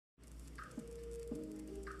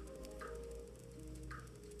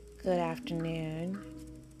Good afternoon,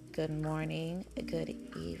 good morning, good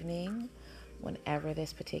evening, whenever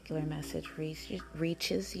this particular message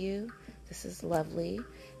reaches you. This is Lovely,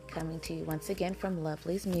 coming to you once again from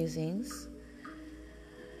Lovely's Musings.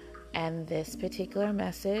 And this particular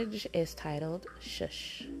message is titled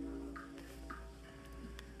Shush.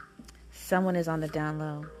 Someone is on the down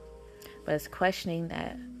low, but is questioning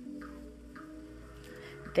that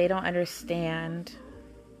they don't understand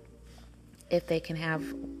if they can have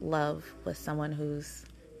love with someone who's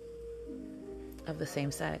of the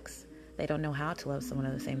same sex. They don't know how to love someone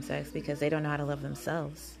of the same sex because they don't know how to love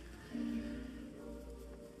themselves.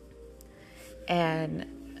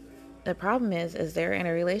 And the problem is they're in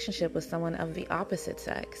a relationship with someone of the opposite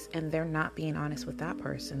sex, and they're not being honest with that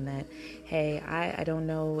person that, hey, I don't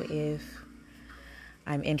know if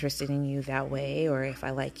I'm interested in you that way, or if I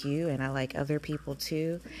like you and I like other people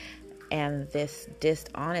too. And this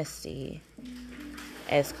dishonesty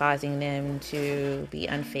is causing them to be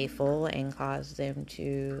unfaithful and cause them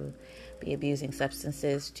to be abusing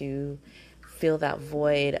substances, to fill that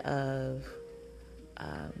void of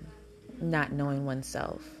not knowing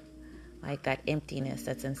oneself, like that emptiness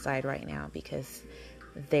that's inside right now, because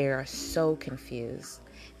they are so confused.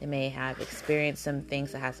 They may have experienced some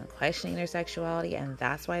things that has them questioning their sexuality, and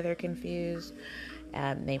that's why they're confused.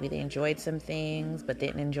 Maybe they enjoyed some things but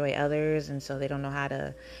didn't enjoy others, and so they don't know how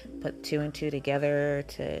to put two and two together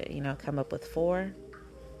to, come up with four.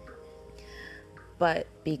 But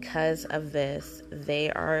because of this, they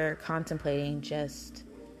are contemplating just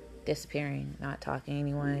disappearing, not talking to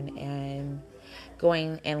anyone, and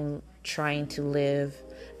going and trying to live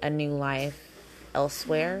a new life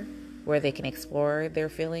elsewhere where they can explore their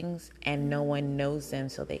feelings and no one knows them,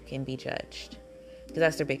 so they can be judged. Because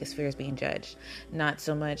that's their biggest fear, is being judged. Not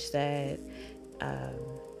so much that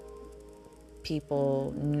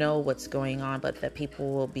people know what's going on, but that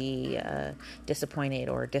people will be disappointed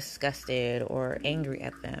or disgusted or angry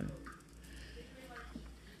at them.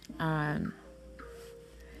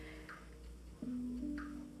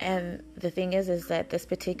 And the thing is that this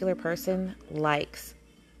particular person likes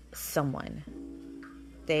someone.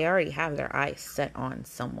 They already have their eyes set on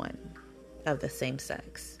someone of the same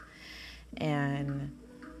sex. And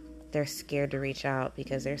they're scared to reach out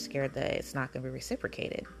because they're scared that it's not going to be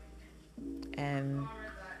reciprocated. And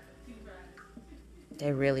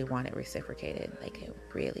they really want it reciprocated. Like, they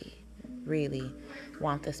really, really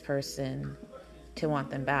want this person to want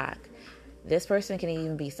them back. This person can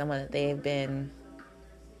even be someone that they've been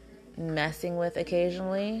messing with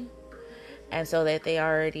occasionally. And so that they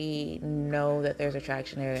already know that there's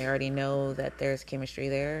attraction there. They already know that there's chemistry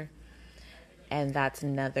there. And that's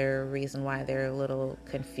another reason why they're a little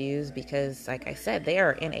confused, because, like I said, they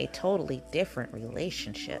are in a totally different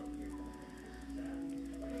relationship.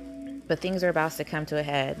 But things are about to come to a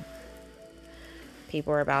head.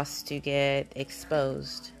 People are about to get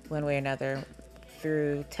exposed one way or another,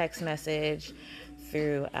 through text message,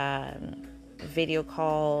 through video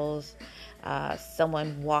calls,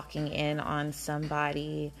 someone walking in on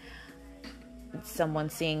somebody, someone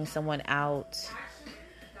seeing someone out.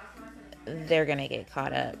 They're going to get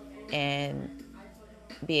caught up and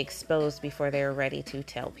be exposed before they're ready to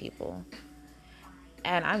tell people.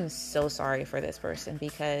 And I'm so sorry for this person,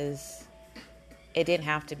 because it didn't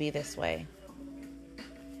have to be this way.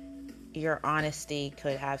 Your honesty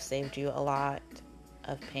could have saved you a lot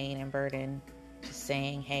of pain and burden. Just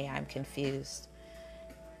saying, hey, I'm confused,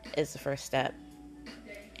 is the first step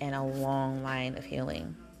in a long line of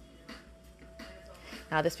healing.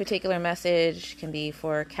 Now, this particular message can be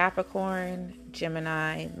for Capricorn,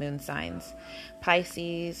 Gemini, moon signs,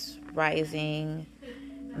 Pisces, rising,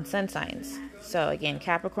 and sun signs. So again,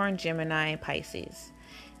 Capricorn, Gemini, Pisces.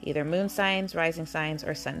 Either moon signs, rising signs,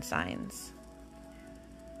 or sun signs.